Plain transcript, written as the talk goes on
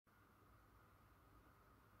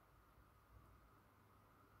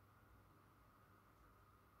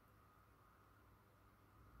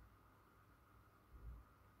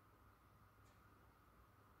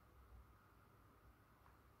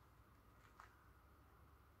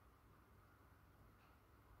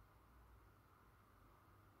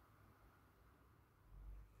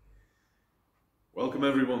Welcome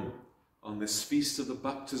everyone on this feast of the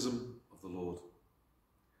baptism of the Lord.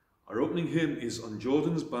 Our opening hymn is "On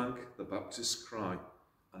Jordan's Bank the Baptist's Cry,"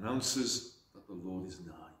 announces that the Lord is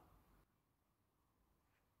nigh.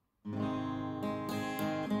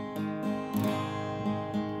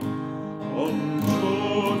 On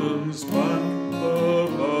Jordan's bank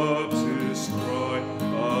the Baptist's cry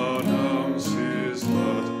announces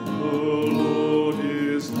that the Lord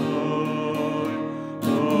is nigh.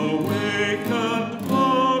 Awake and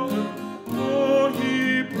hearken, for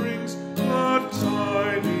he brings glad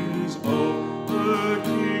tidings of the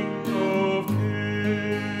King of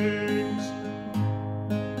Kings.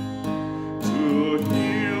 To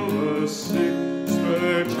heal the sick,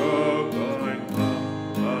 stretch out thine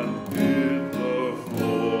hand, and bid the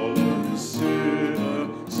fallen sinner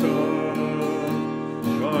stand.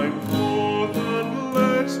 Shine forth and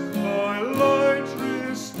let thy light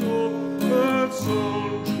restore that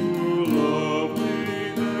soul to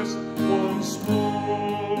loveliness once more.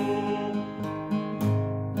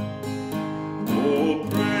 All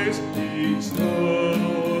praise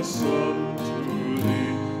eternal Son to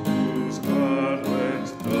thee, whose advent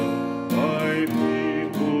doth thy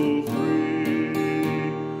people free,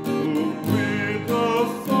 whom with the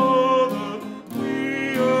Father we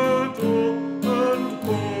adore, and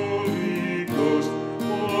Holy Ghost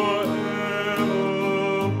forevermore.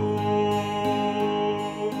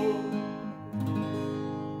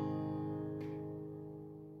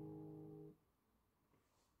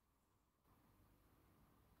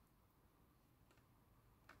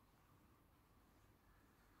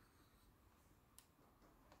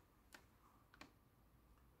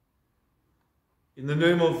 In the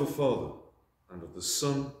name of the Father, and of the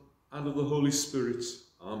Son, and of the Holy Spirit.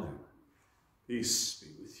 Amen. Peace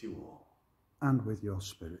be with you all. And with your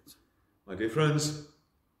spirit. My dear friends,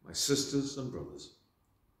 my sisters and brothers,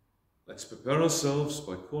 let's prepare ourselves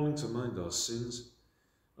by calling to mind our sins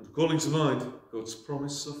and calling to mind God's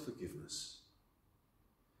promise of forgiveness.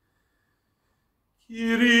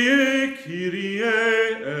 Kyrie, Kyrie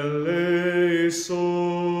eleison.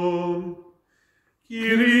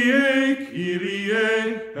 Kyrie, Kyrie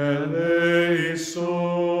eleison.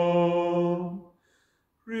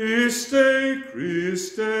 Christe,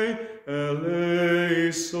 Christe eleison.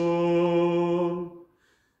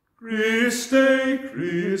 Christe,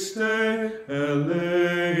 Christe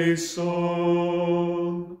eleison.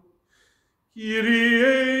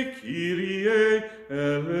 Kyrie, Kyrie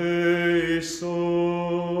eleison.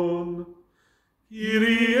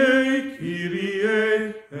 Kyrie,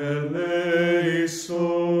 Kyrie eleison.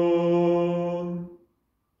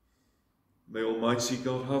 May Almighty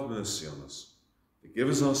God have mercy on us, forgive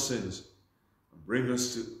us our sins, and bring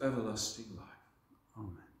us to everlasting life.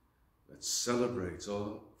 Amen. Let's celebrate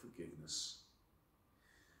our forgiveness.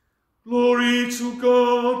 Glory to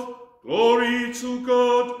God, glory to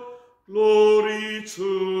God, glory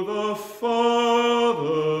to the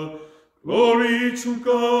Father, glory to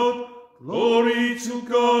God, glory to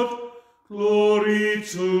God, glory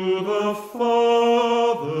to the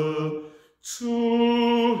Father. To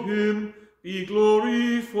him be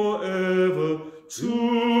glory forever, to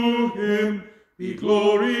him be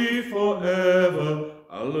glory forever.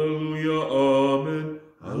 Alleluia, amen.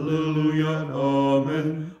 Alleluia,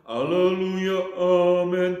 amen. Alleluia,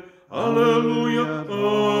 amen. Alleluia,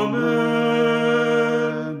 amen.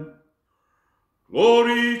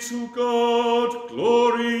 Glory to God,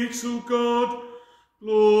 glory to God,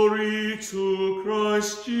 glory to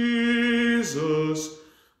Christ Jesus.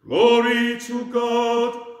 Glory to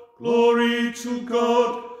God, glory to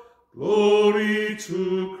God, glory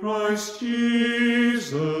to Christ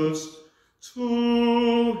Jesus. To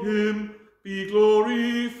him be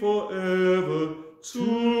glory forever, to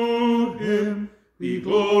him be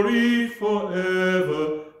glory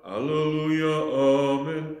forever. Alleluia,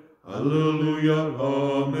 amen. Alleluia,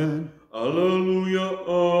 amen. Alleluia,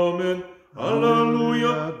 amen.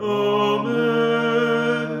 Alleluia, amen.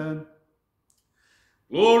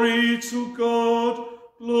 Glory to God,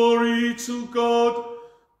 glory to God,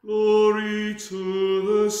 glory to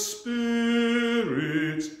the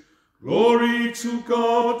Spirit. Glory to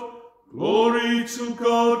God, glory to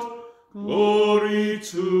God, glory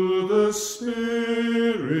to the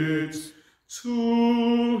Spirit.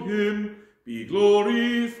 To him be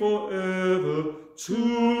glory forever, to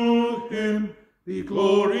him be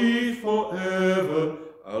glory forever.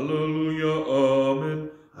 Alleluia, amen.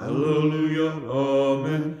 Alleluia,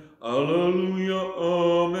 amen. Alleluia,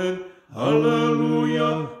 amen.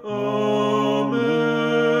 Alleluia, amen.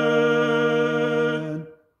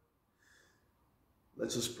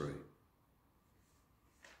 Let us pray.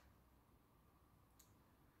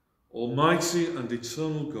 Almighty and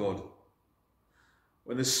eternal God,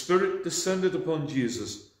 when the Spirit descended upon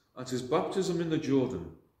Jesus at his baptism in the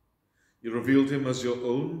Jordan, you revealed him as your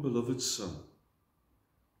own beloved Son.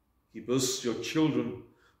 Keep us, your children,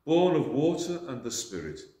 born of water and the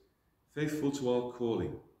Spirit, faithful to our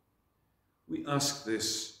calling. We ask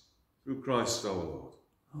this through Christ our Lord.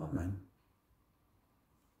 Amen.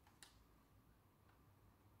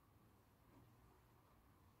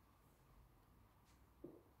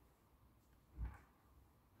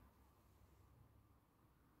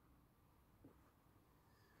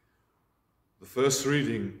 The first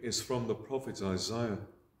reading is from the prophet Isaiah,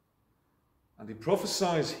 and he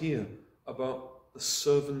prophesies here about the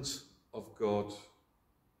servant of God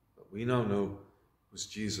that we now know was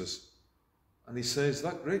Jesus. And he says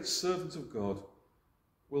that great servant of God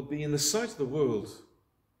will be in the sight of the world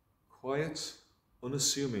quiet,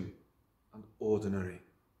 unassuming, and ordinary,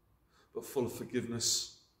 but full of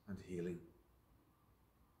forgiveness and healing.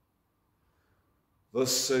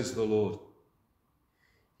 Thus says the Lord,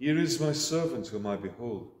 here is my servant whom I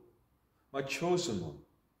behold, my chosen one,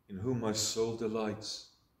 in whom my soul delights.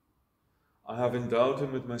 I have endowed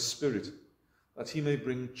him with my spirit, that he may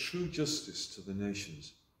bring true justice to the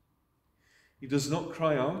nations. He does not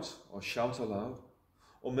cry out or shout aloud,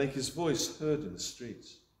 or make his voice heard in the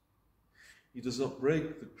streets. He does not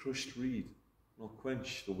break the crushed reed, nor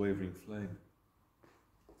quench the wavering flame.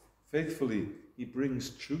 Faithfully he brings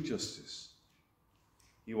true justice.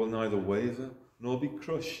 He will neither waver nor be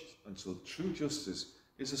crushed until true justice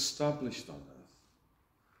is established on earth,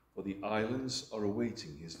 for the islands are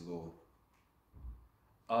awaiting his law.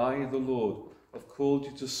 I, the Lord, have called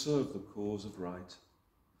you to serve the cause of right.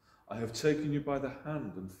 I have taken you by the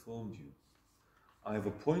hand and formed you. I have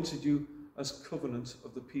appointed you as covenant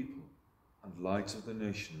of the people and light of the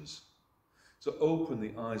nations, to open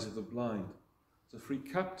the eyes of the blind, to free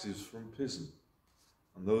captives from prison,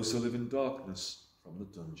 and those who live in darkness from the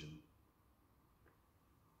dungeon.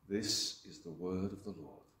 This is the word of the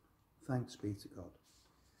Lord. Thanks be to God.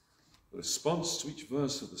 The response to each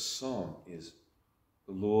verse of the psalm is,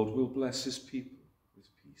 the Lord will bless his people with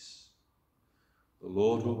peace. The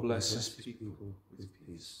Lord will bless his people with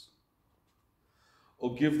peace. O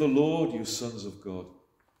give the Lord, you sons of God.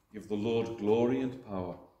 Give the Lord glory and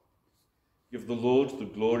power. Give the Lord the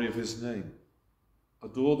glory of his name.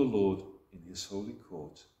 Adore the Lord in his holy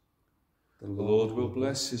court. The Lord will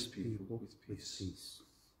bless his people with peace.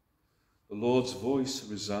 The Lord's voice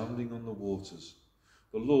resounding on the waters.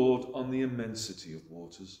 The Lord on the immensity of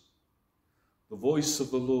waters. The voice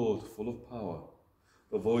of the Lord full of power.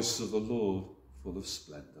 The voice of the Lord full of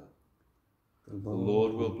splendor. The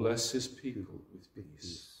Lord will bless his people with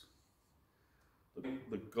peace.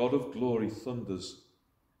 The God of glory thunders.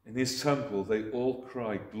 In his temple they all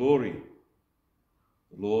cry, glory.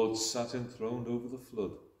 The Lord sat enthroned over the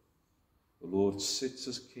flood. The Lord sits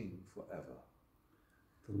as king forever.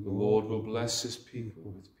 The Lord will bless his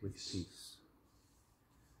people with peace.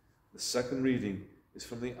 The second reading is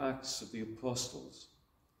from the Acts of the Apostles.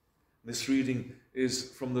 This reading is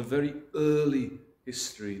from the very early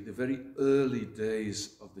history, the very early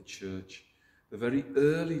days of the church, the very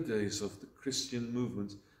early days of the Christian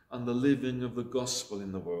movement and the living of the gospel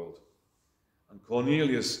in the world. And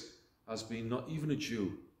Cornelius has been not even a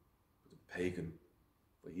Jew, but a pagan,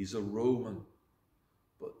 for he's a Roman.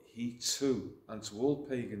 But he too, and to all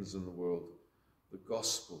pagans in the world, the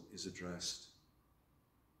gospel is addressed.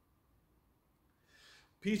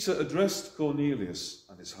 Peter addressed Cornelius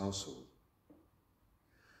and his household.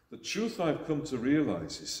 The truth I've come to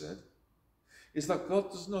realize, he said, is that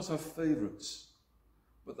God does not have favorites,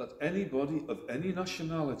 but that anybody of any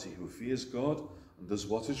nationality who fears God and does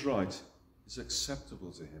what is right is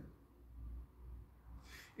acceptable to him.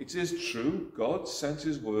 It is true, God sent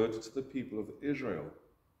his word to the people of Israel,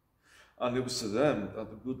 and it was to them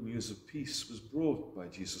that the good news of peace was brought by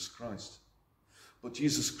Jesus Christ. But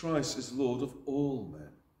Jesus Christ is Lord of all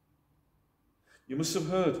men. You must have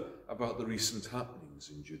heard about the recent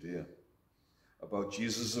happenings in Judea, about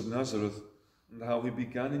Jesus of Nazareth and how he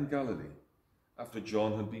began in Galilee after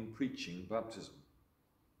John had been preaching baptism.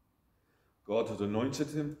 God had anointed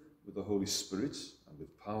him with the Holy Spirit and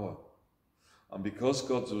with power, and because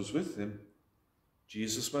God was with him,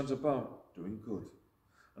 Jesus went about doing good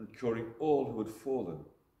and curing all who had fallen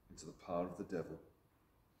into the power of the devil.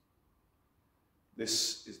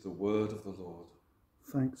 This is the word of the Lord.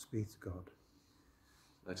 Thanks be to God.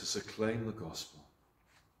 Let us acclaim the gospel.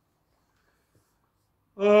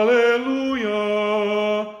 Alleluia,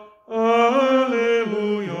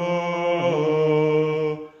 alleluia,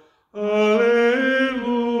 alleluia.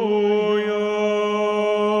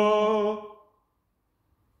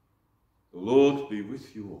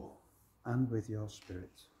 with your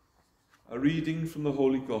spirit. A reading from the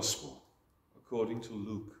Holy Gospel according to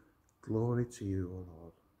Luke. Glory to you, O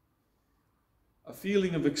Lord. A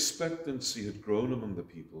feeling of expectancy had grown among the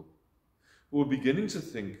people, who were beginning to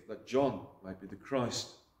think that John might be the Christ.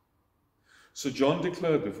 So John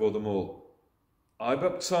declared before them all, "I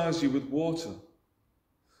baptize you with water,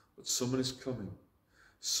 but someone is coming,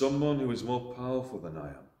 someone who is more powerful than I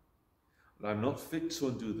am, and I am not fit to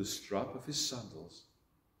undo the strap of his sandals.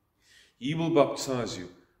 He will baptize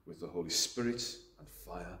you with the Holy Spirit and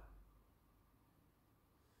fire."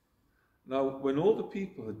 Now, when all the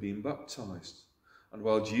people had been baptized, and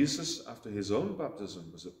while Jesus, after his own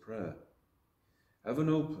baptism, was at prayer, heaven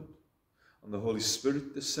opened, and the Holy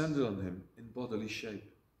Spirit descended on him in bodily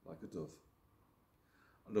shape, like a dove.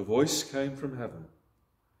 And a voice came from heaven,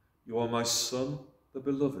 "You are my Son, the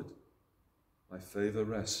Beloved. My favour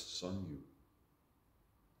rests on you."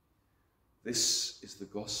 This is the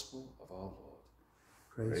gospel of our Lord.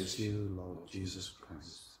 Praise you, Lord Jesus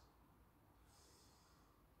Christ.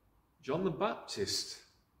 John the Baptist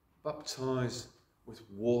baptized with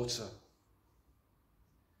water.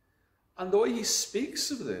 And the way he speaks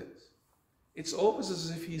of it, it's almost as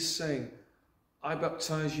if he's saying, "I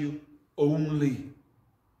baptize you only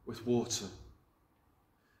with water."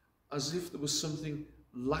 As if there was something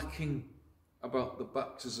lacking about the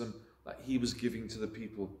baptism that he was giving to the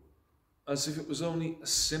people. As if it was only a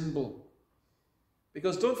symbol.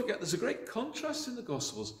 Because don't forget, there's a great contrast in the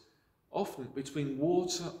Gospels, often between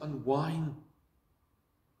water and wine.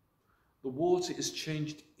 The water is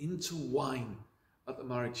changed into wine at the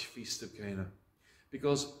marriage feast of Cana,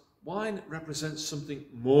 because wine represents something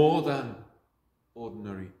more than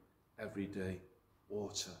ordinary, everyday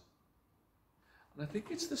water. And I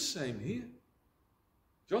think it's the same here.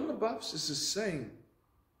 John the Baptist is saying,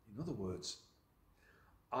 in other words,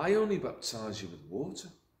 I only baptize you with water.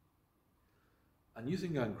 And you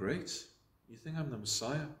think I'm great. You think I'm the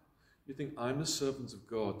Messiah. You think I'm the servant of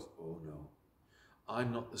God. Oh no,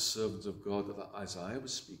 I'm not the servant of God that Isaiah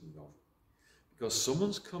was speaking of. Because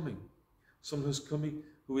someone's coming, someone who's coming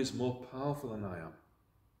who is more powerful than I am.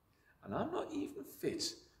 And I'm not even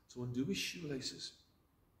fit to undo his shoelaces.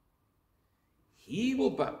 He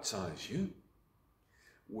will baptize you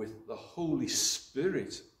with the Holy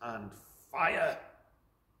Spirit and fire.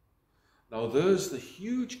 Now there's the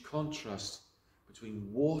huge contrast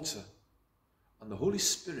between water and the Holy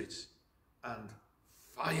Spirit and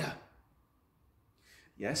fire.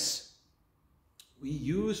 Yes, we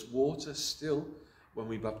use water still when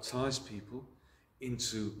we baptize people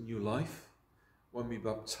into new life, when we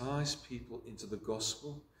baptize people into the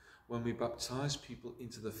gospel, when we baptize people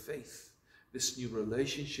into the faith, this new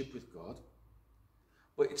relationship with God.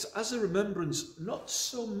 But it's as a remembrance not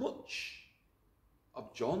so much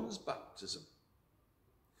of John's baptism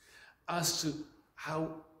as to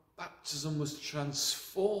how baptism was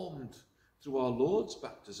transformed through our Lord's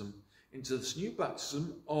baptism into this new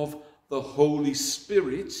baptism of the Holy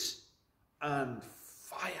Spirit and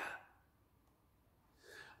fire.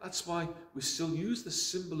 That's why we still use the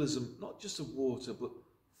symbolism, not just of water, but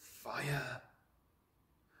fire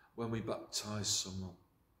when we baptize someone.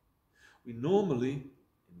 We normally,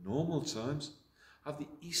 in normal times, have the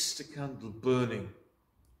Easter candle burning,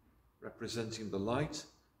 representing the light,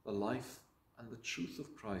 the life, and the truth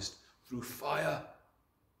of Christ through fire.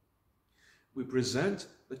 We present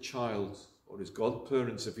the child, or his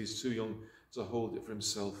godparents if he's too young to hold it for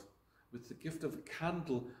himself, with the gift of a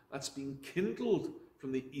candle that's been kindled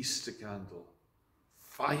from the Easter candle.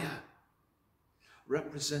 Fire,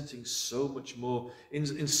 representing so much more.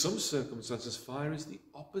 In some circumstances, fire is the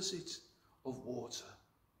opposite of water.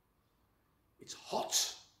 It's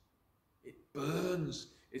hot, it burns,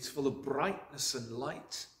 it's full of brightness and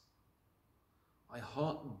light. My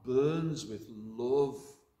heart burns with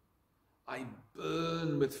love. I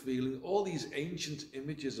burn with feeling all these ancient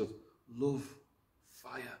images of love,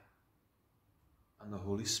 fire, and the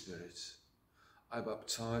Holy Spirit. I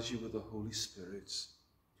baptize you with the Holy Spirit,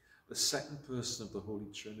 the second person of the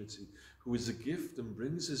Holy Trinity, who is a gift and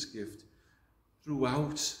brings his gift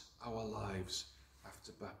throughout our lives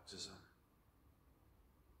after baptism.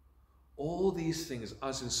 All these things,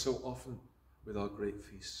 as is so often with our great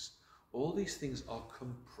feasts, all these things are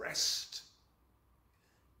compressed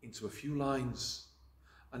into a few lines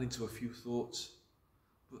and into a few thoughts,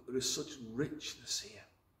 but there is such richness here.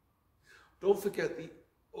 Don't forget the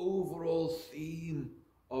overall theme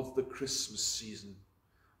of the Christmas season,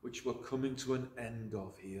 which we're coming to an end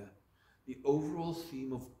of here. The overall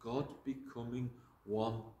theme of God becoming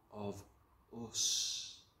one of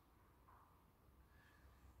us.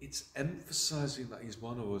 It's emphasizing that he's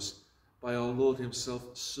one of us by our Lord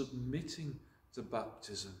himself submitting to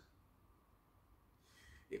baptism.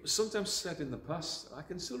 It was sometimes said in the past, I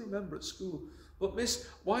can still remember at school, but miss,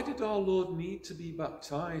 why did our Lord need to be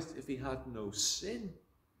baptized if he had no sin?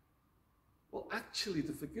 Well, actually,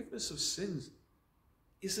 the forgiveness of sins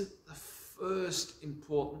isn't the first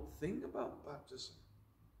important thing about baptism.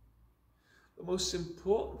 The most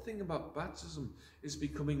important thing about baptism is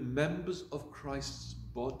becoming members of Christ's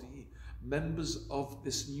body, members of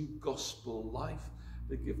this new gospel life.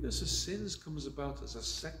 Forgiveness of sins comes about as a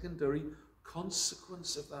secondary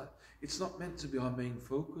consequence of that. It's not meant to be our main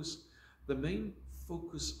focus. The main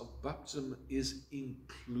focus of baptism is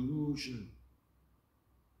inclusion.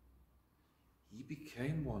 He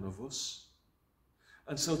became one of us.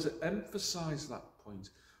 And so to emphasize that point,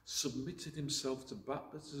 submitted himself to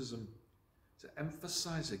baptism, to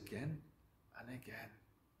emphasize again and again,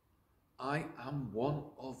 I am one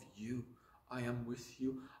of you. I am with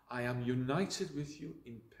you. I am united with you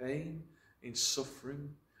in pain, in suffering,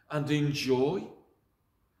 and in joy,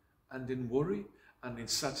 and in worry, and in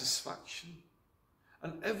satisfaction,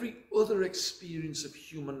 and every other experience of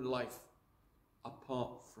human life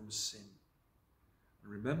apart from sin.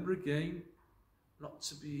 And remember again, not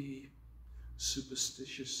to be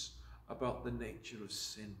superstitious about the nature of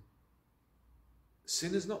sin.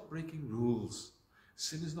 Sin is not breaking rules.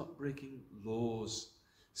 Sin is not breaking laws.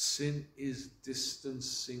 Sin is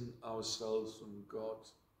distancing ourselves from God.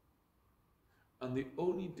 And the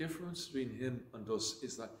only difference between him and us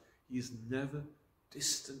is that he has never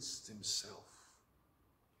distanced himself.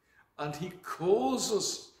 And he calls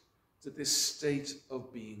us to this state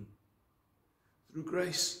of being through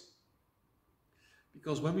grace.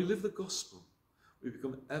 Because when we live the gospel, we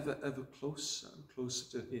become ever, ever closer and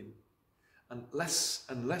closer to him, and less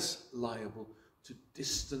liable to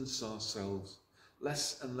distance ourselves,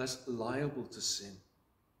 less and less liable to sin.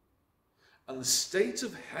 And the state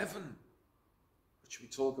of heaven, which we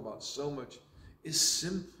talk about so much, is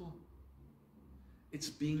simple. It's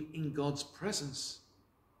being in God's presence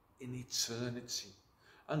in eternity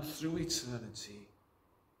and through eternity.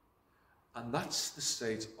 And that's the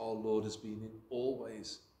state our Lord has been in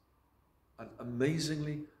always. And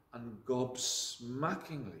amazingly and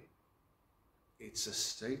gobsmackingly, it's a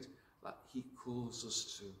state that he calls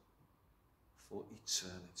us to for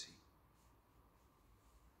eternity.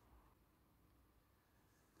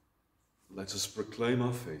 Let us proclaim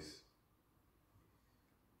our faith.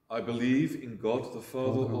 I believe in God the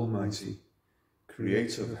Father Almighty,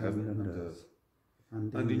 creator of heaven and earth,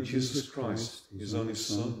 and in Jesus Christ, his only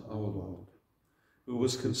Son, our Lord, who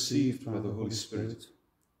was conceived by the Holy Spirit,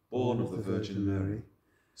 born of the Virgin Mary,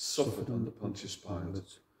 suffered under Pontius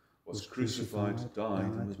Pilate, was crucified, died,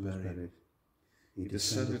 and was buried. He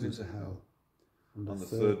descended into hell. On the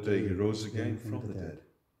third day he rose again from the dead.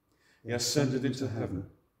 He ascended into heaven,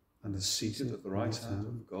 and is seated at the right hand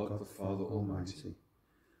of God the Father Almighty.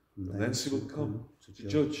 From thence he will come to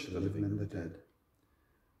judge the living and the dead.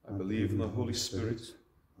 I believe in the Holy Spirit,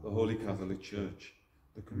 the Holy Catholic Church,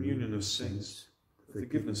 the communion of saints, the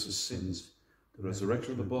forgiveness of sins, the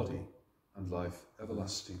resurrection of the body, and life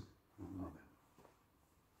everlasting. Amen.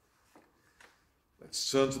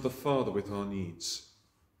 Let's turn to the Father with our needs,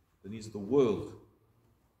 the needs of the world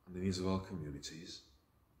and the needs of our communities.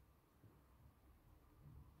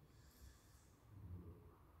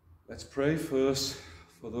 Let's pray first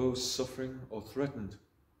for those suffering or threatened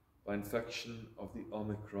by infection of the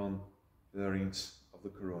Omicron variant of the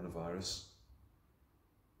coronavirus.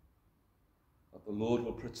 That the Lord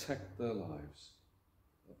will protect their lives,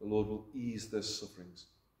 that the Lord will ease their sufferings,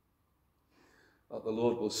 that the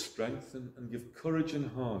Lord will strengthen and give courage and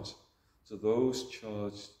heart to those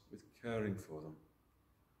charged with caring for them,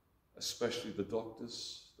 especially the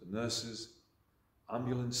doctors, the nurses,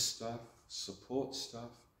 ambulance staff, support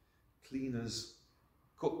staff, cleaners,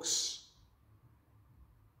 cooks,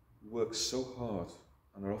 who work so hard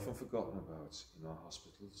and are often forgotten about in our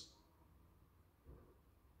hospitals.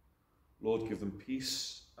 Lord, give them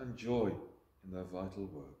peace and joy in their vital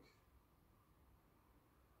work.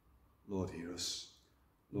 Lord, hear us.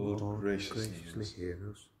 Lord, graciously hear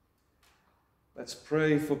us. Let's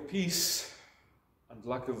pray for peace and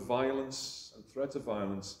lack of violence and threat of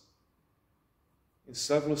violence in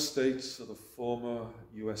several states of the former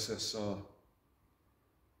USSR,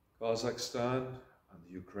 Kazakhstan and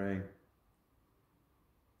Ukraine.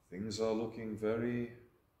 Things are looking very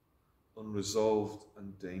unresolved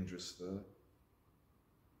and dangerous there.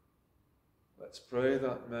 Let's pray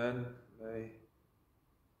that men may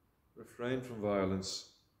refrain from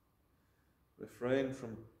violence, refrain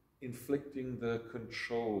from inflicting their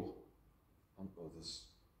control on others.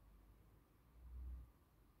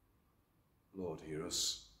 Lord, hear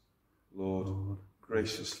us. Lord,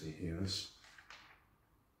 graciously hear us.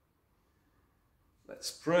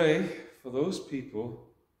 Let's pray for those people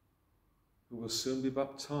who will soon be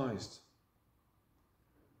baptized.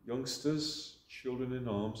 Youngsters, children in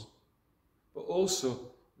arms, but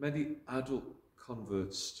also many adult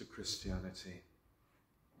converts to Christianity.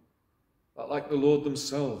 That, like the Lord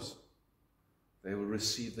themselves, they will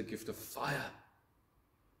receive the gift of fire,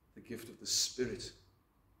 the gift of the Spirit,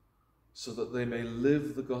 so that they may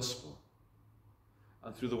live the gospel,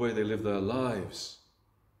 and through the way they live their lives,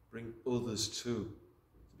 bring others too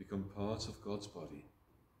to become part of God's body.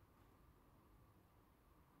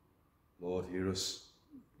 Lord, hear us.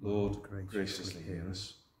 Lord, graciously hear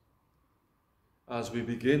us. As we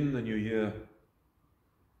begin the new year,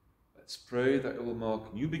 let's pray that it will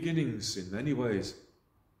mark new beginnings in many ways,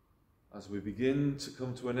 as we begin to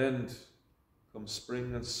come to an end, come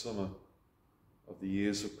spring and summer, of the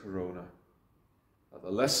years of Corona, that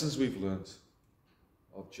the lessons we've learnt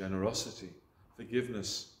of generosity,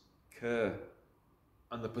 forgiveness, care,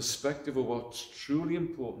 and the perspective of what's truly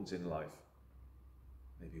important in life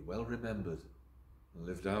may be well remembered and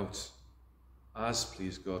lived out as,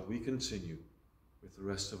 please God, we continue with the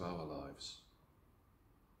rest of our lives.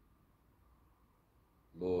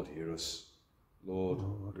 Lord, hear us. Lord,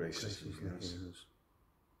 graciously hear us.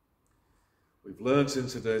 We've learnt in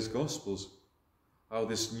today's Gospels how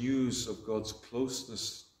this news of God's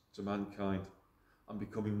closeness to mankind and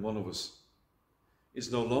becoming one of us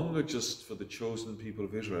is no longer just for the chosen people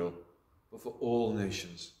of Israel, but for all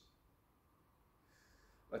nations.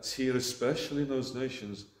 Let's hear, especially in those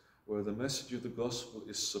nations where the message of the gospel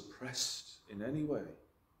is suppressed in any way,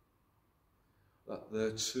 that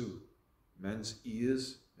there too men's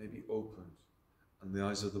ears may be opened and the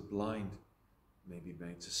eyes of the blind may be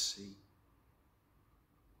made to see.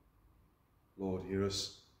 Lord, hear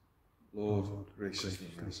us. Lord, graciously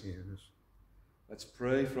hear us. Let's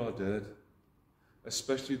pray for our dead,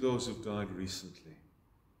 especially those who've died recently,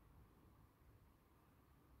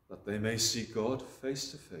 that they may see God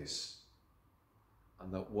face to face,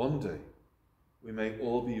 and that one day we may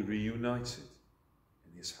all be reunited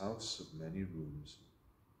in his house of many rooms.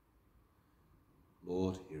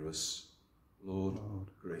 Lord, hear us. Lord,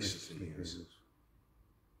 graciously hear us.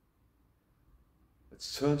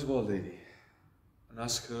 Let's turn to Our Lady and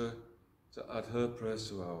ask her to add her prayers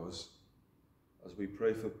to ours as we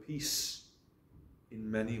pray for peace in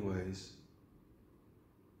many ways,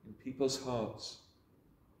 in people's hearts,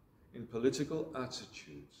 in political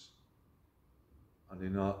attitudes, and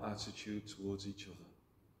in our attitude towards each other.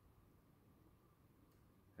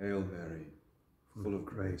 Hail Mary, full of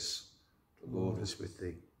grace, the Lord is with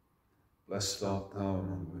thee. Blessed art thou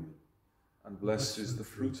among women, and blessed is the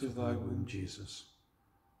fruit of thy womb, Jesus.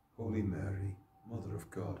 Holy Mary, Mother of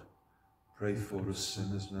God, pray for us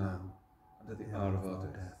sinners now, and at the hour of our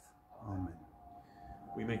death. Amen.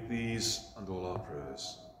 We make these and all our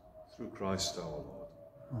prayers through Christ our Lord.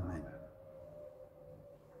 Amen.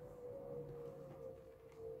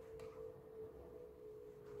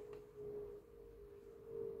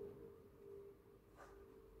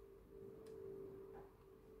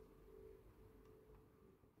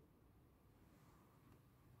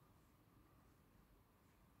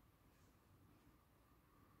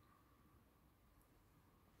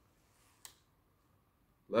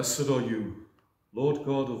 Blessed are you, Lord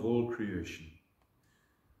God of all creation.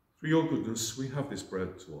 Through your goodness we have this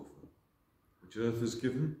bread to offer, which earth has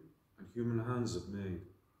given and human hands have made.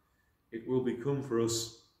 It will become for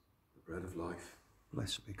us the bread of life.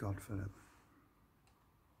 Blessed be God forever.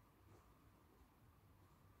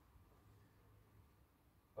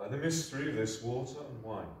 By the mystery of this water and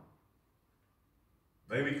wine,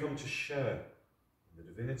 may we come to share in the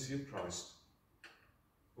divinity of Christ,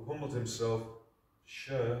 who humbled himself to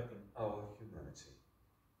share in our humanity.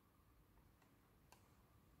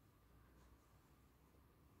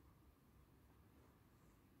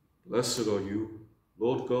 Blessed are you,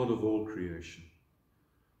 Lord God of all creation.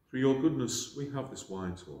 Through your goodness we have this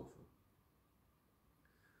wine to offer.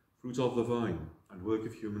 Fruit of the vine and work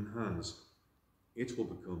of human hands, it will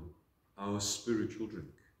become our spiritual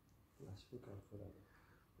drink. Blessed be God forever.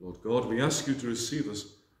 Lord God, we ask you to receive us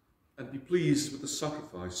and be pleased with the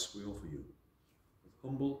sacrifice we offer you, with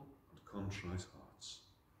humble and contrite hearts.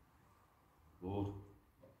 Lord,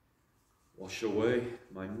 wash away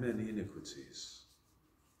my many iniquities.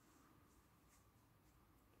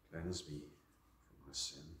 Cleanse me from my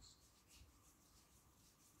sins.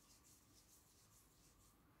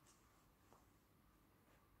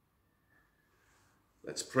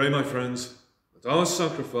 Let's pray, my friends, that our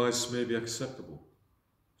sacrifice may be acceptable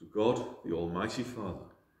to God, the Almighty Father.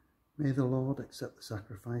 May the Lord accept the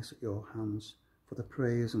sacrifice at your hands for the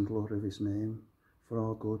praise and glory of his name, for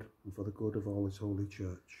our good and for the good of all his holy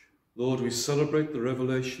church. Lord, we celebrate the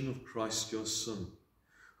revelation of Christ, your Son,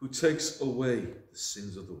 who takes away the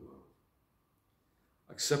sins of the world.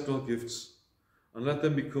 Accept our gifts and let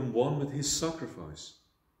them become one with his sacrifice,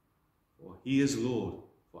 for he is Lord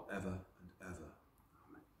forever and ever.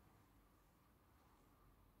 Amen.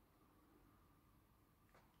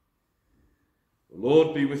 The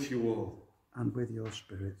Lord be with you all. And with your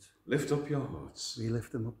spirit. Lift up your hearts. We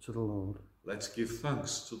lift them up to the Lord. Let's give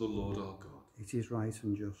thanks to the Lord our God. It is right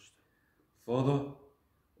and just. Father,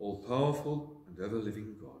 all-powerful and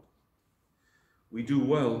ever-living God, we do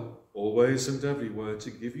well always and everywhere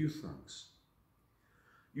to give you thanks.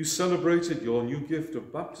 You celebrated your new gift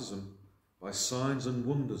of baptism by signs and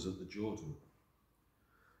wonders at the Jordan.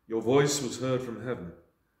 Your voice was heard from heaven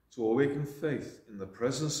to awaken faith in the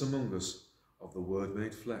presence among us of the Word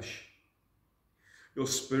made flesh. Your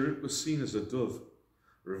Spirit was seen as a dove,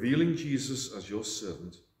 revealing Jesus as your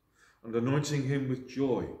servant and anointing him with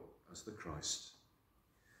joy as the Christ,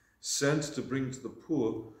 sent to bring to the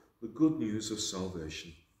poor the good news of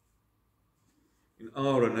salvation. In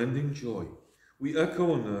our unending joy, we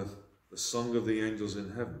echo on earth the song of the angels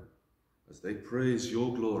in heaven as they praise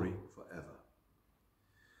your glory forever.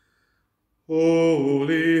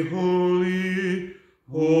 Holy, holy,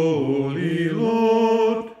 holy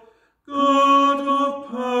Lord, God of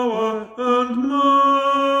power and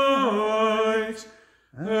might,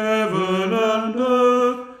 heaven and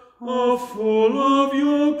earth are full of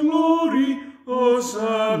your glory.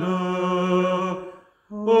 Hosanna,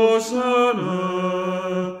 Hosanna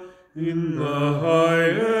in the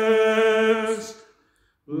highest.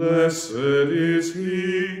 Blessed is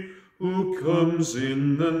he who comes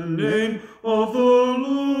in the name of the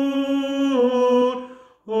Lord.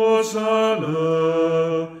 Hosanna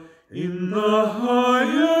in the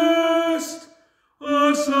highest.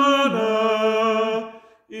 Hosanna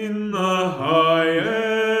in the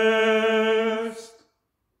highest.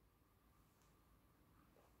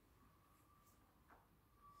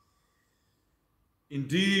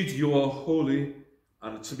 Indeed, you are holy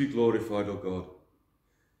and to be glorified, O God.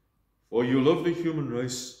 For you love the human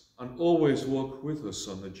race and always walk with us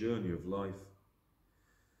on the journey of life.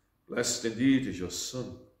 Blessed indeed is your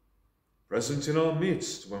Son, present in our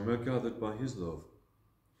midst when we're gathered by his love.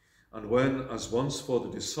 And when, as once for the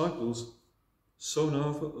disciples, so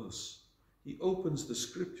now for us, he opens the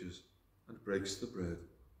scriptures and breaks the bread.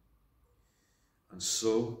 And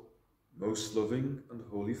so, most loving and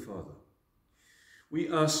holy Father, we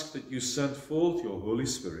ask that you send forth your Holy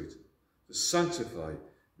Spirit to sanctify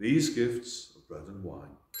these gifts of bread and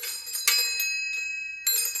wine.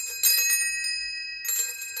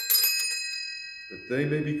 That they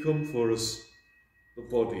may become for us the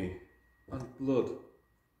body and blood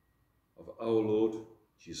of our Lord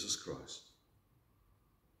Jesus Christ.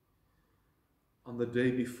 On the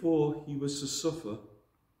day before he was to suffer,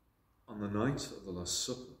 on the night of the Last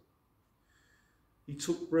Supper, he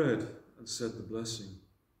took bread and said the blessing,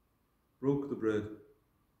 broke the bread,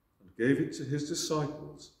 and gave it to his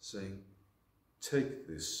disciples, saying, "Take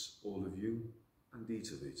this, all of you, and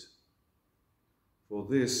eat of it. For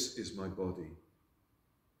this is my body,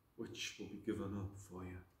 which will be given up for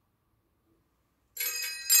you."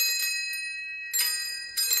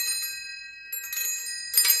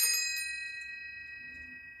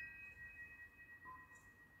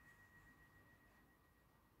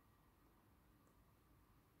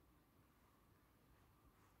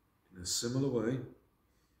 In a similar way,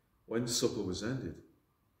 when supper was ended,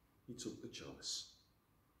 he took the chalice.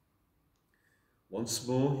 Once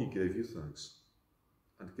more he gave you thanks,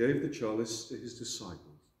 and gave the chalice to his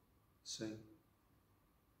disciples, saying,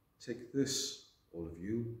 "Take this, all of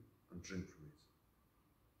you, and drink from it.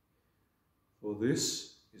 For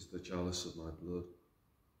this is the chalice of my blood,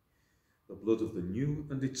 the blood of the new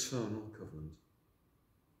and eternal covenant,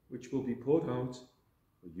 which will be poured out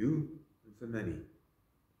for you and for many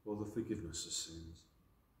for the forgiveness of sins.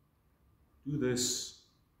 Do this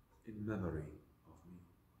in memory of me."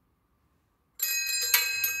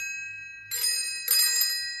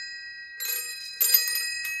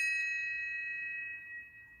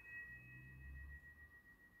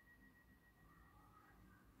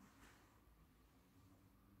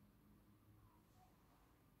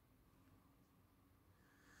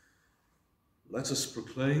 Let us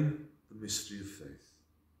proclaim the mystery of faith.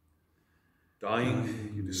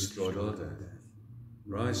 Dying, you destroyed our death.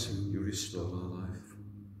 Rising, you restored our life.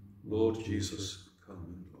 Lord Jesus, come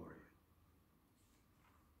in glory.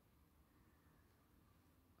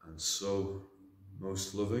 And so,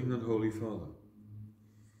 most loving and holy Father,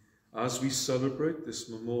 as we celebrate this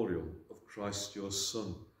memorial of Christ your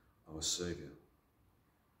Son, our Saviour,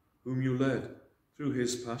 whom you led through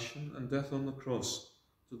his passion and death on the cross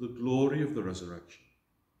to the glory of the resurrection,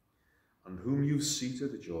 and whom you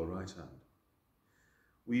seated at your right hand.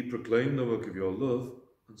 We proclaim the work of your love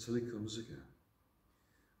until he comes again,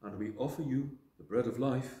 and we offer you the bread of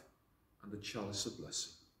life and the chalice of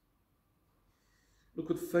blessing. Look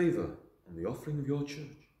with favour on the offering of your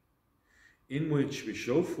church, in which we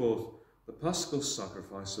show forth the paschal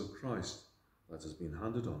sacrifice of Christ that has been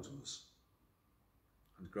handed on to us,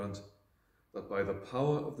 and grant that by the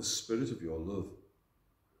power of the Spirit of your love,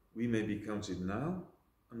 we may be counted now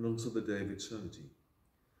and unto the day of eternity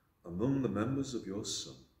among the members of your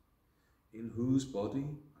Son, in whose body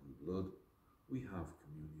and blood we have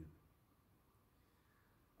communion.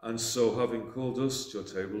 And so, having called us to your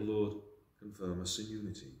table, Lord, confirm us in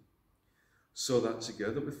unity, so that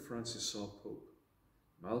together with Francis our Pope,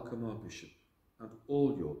 Malcolm our Bishop, and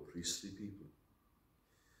all your priestly people,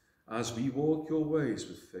 as we walk your ways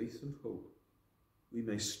with faith and hope, we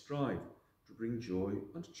may strive to bring joy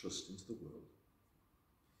and trust into the world.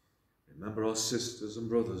 Remember our sisters and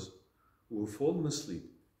brothers who have fallen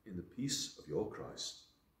asleep in the peace of your Christ,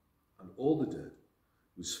 and all the dead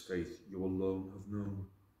whose faith you alone have known.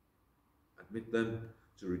 Admit them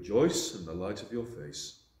to rejoice in the light of your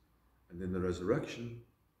face, and in the resurrection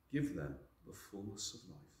give them the fullness of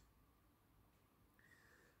life.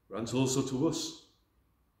 Grant also to us,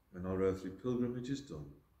 when our earthly pilgrimage is done,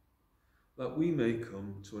 that we may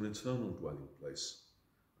come to an eternal dwelling place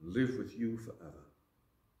and live with you forever.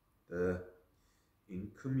 There,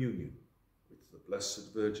 in communion with the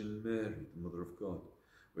Blessed Virgin Mary, the Mother of God,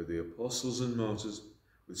 with the apostles and martyrs,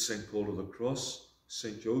 with St. Paul of the Cross,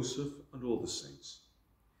 St. Joseph, and all the saints,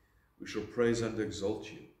 we shall praise and exalt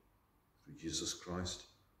you through Jesus Christ,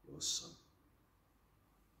 your Son.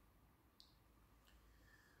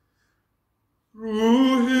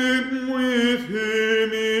 Through him, with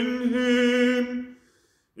him,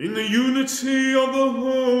 in the unity of the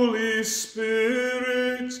Holy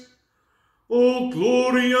Spirit, all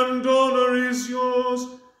glory and honor is yours,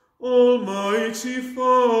 Almighty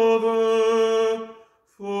Father,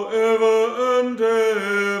 forever and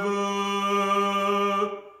ever.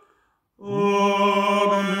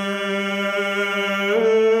 Amen.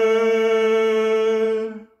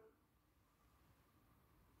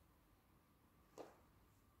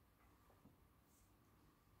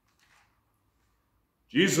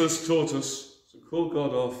 Jesus taught us to call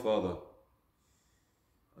God our Father,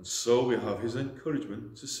 and so we have his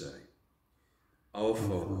encouragement to say, Our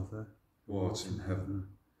Father, who art in heaven,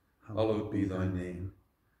 hallowed be thy name.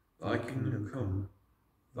 Thy kingdom come,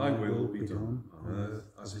 thy will be done on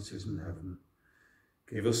earth as it is in heaven.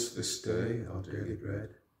 Give us this day our daily bread,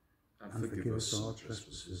 and forgive us our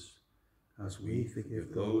trespasses, as we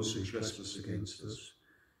forgive those who trespass against us.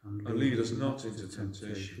 And lead us not into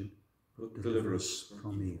temptation, but deliver us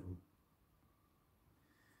from evil.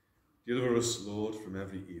 Deliver us, Lord, from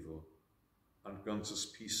every evil, and grant us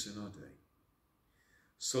peace in our day,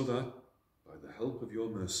 so that, by the help of your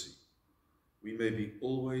mercy, we may be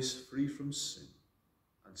always free from sin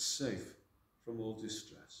and safe from all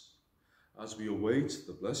distress, as we await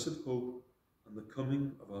the blessed hope and the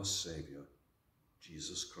coming of our Saviour,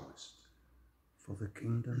 Jesus Christ. For the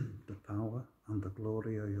kingdom, the power, and the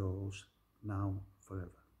glory are yours, now forever.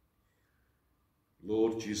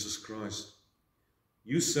 Lord Jesus Christ,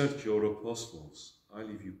 you said to your apostles, I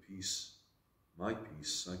leave you peace, my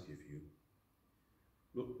peace I give you.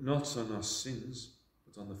 Look not on our sins,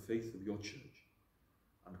 but on the faith of your church,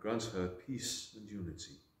 and grant her peace and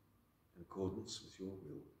unity in accordance with your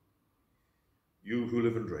will. You who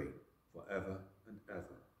live and reign forever and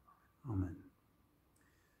ever. Amen.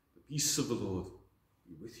 The peace of the Lord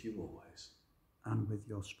be with you always. And with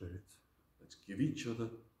your spirit. Let's give each other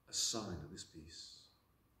a sign of this peace.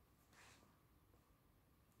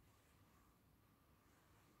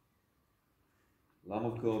 Lamb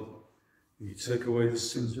of God, you take away the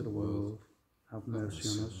sins of the world, have mercy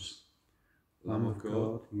on us. Lamb of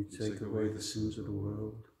God, you take away the sins of the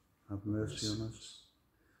world, have mercy on us.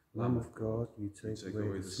 Lamb of God, you take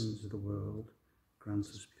away the sins of the world, grant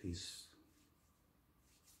us peace.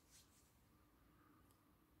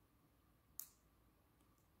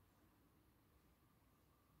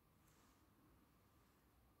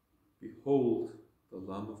 Behold the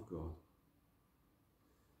Lamb of God.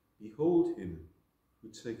 Behold him who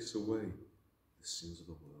takes away the sins of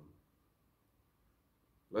the world.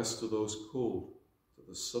 Blessed are those called to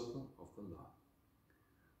the supper of the Lamb.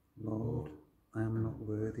 Lord, I am not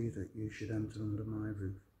worthy that you should enter under my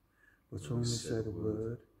roof, but only say the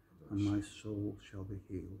word, and my soul shall be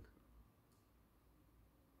healed.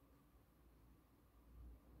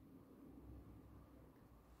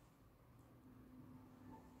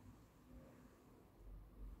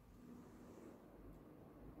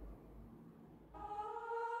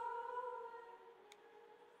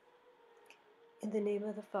 In the name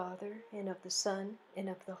of the Father, and of the Son, and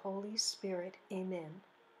of the Holy Spirit. Amen.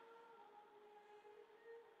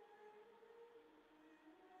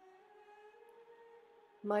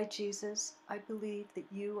 My Jesus, I believe that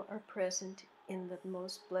you are present in the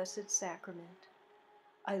most blessed sacrament.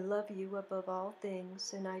 I love you above all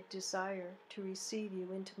things, and I desire to receive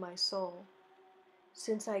you into my soul.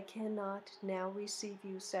 Since I cannot now receive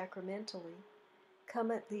you sacramentally,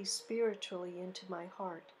 come at least spiritually into my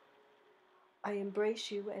heart. I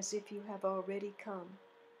embrace you as if you have already come,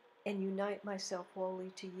 and unite myself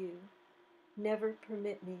wholly to you. Never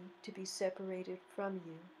permit me to be separated from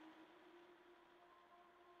you.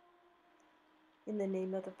 In the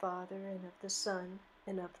name of the Father, and of the Son,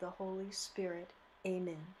 and of the Holy Spirit.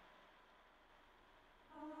 Amen.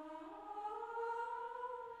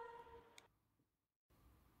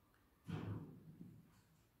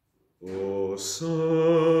 O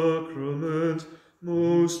sacrament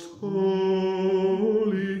most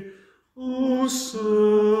holy, O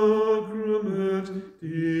sacrament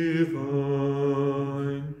divine,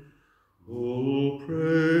 all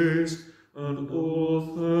praise and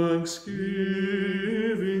all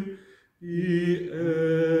thanksgiving be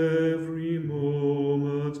every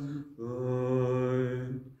moment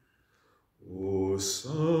thine. O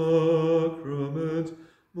sacrament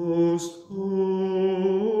most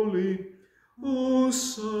holy, O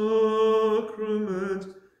sacrament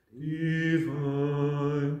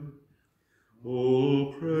divine,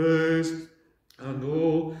 all praise and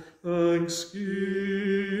all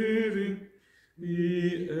thanksgiving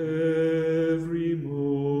be every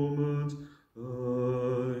moment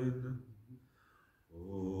thine.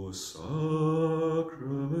 O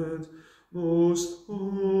sacrament most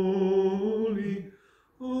holy,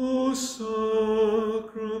 O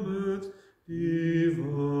sacrament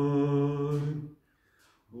divine,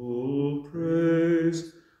 all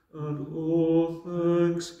praise and all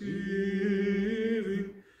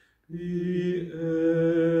thanksgiving be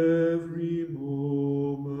every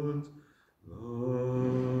moment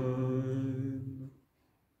thine.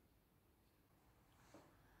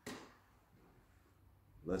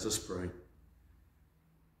 Let us pray.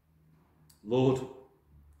 Lord,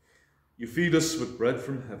 you feed us with bread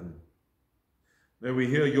from heaven. May we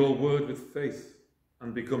hear your word with faith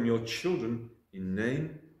and become your children in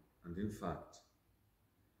name and in fact.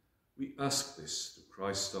 We ask this through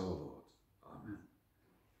Christ our Lord. Amen.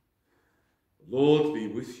 The Lord be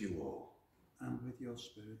with you all. And with your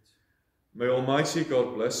spirit. May Almighty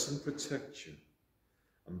God bless and protect you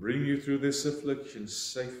and bring you through this affliction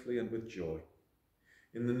safely and with joy.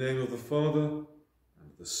 In the name of the Father,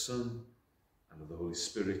 and of the Son, and of the Holy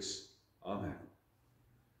Spirit. Amen.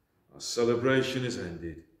 Our celebration is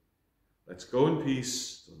ended. Let's go in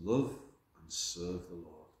peace to love and serve the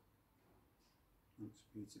Lord. Thanks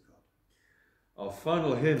be to God. Our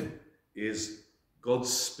final hymn is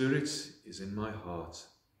God's Spirit is in my heart.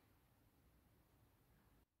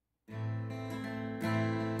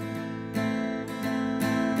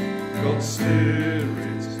 God's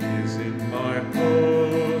Spirit is in my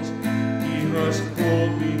heart. He has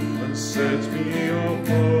called me and set me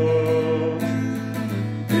apart.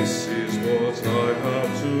 This is what I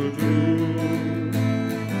have to do,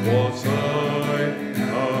 what I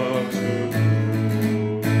have to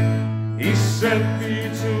do. He sent me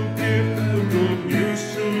to give the good news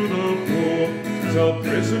to the poor, tell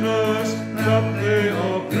prisoners that they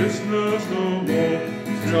are prisoners no more,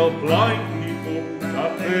 tell blind people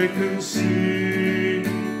that they can see,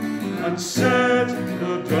 and set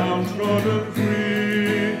the downtrodden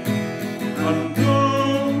free. And go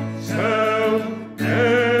tell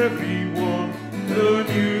everyone the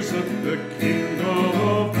news that the kingdom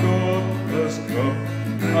of God has come.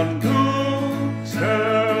 And go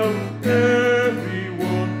tell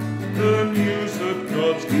everyone the news that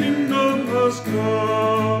God's kingdom has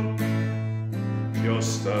come.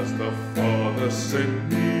 Just as the Father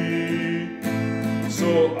sent me,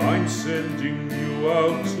 so I'm sending you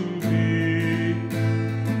out to be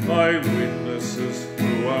my witnesses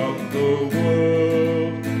throughout the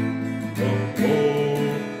world, the whole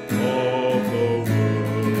of the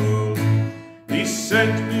world. He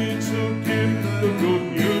sent me to give the good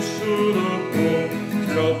news to the poor,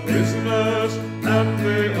 tell prisoners that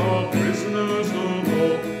they are prisoners no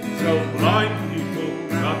more, tell blind people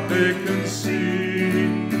that they can see,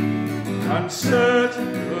 and set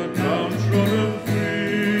the downtrodden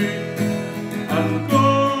free. And go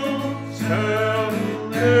tell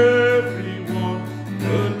everyone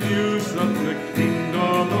the news that the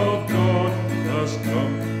kingdom of God has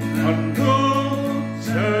come. And go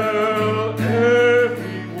tell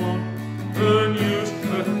everyone the news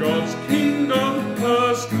that God's kingdom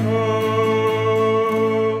has come.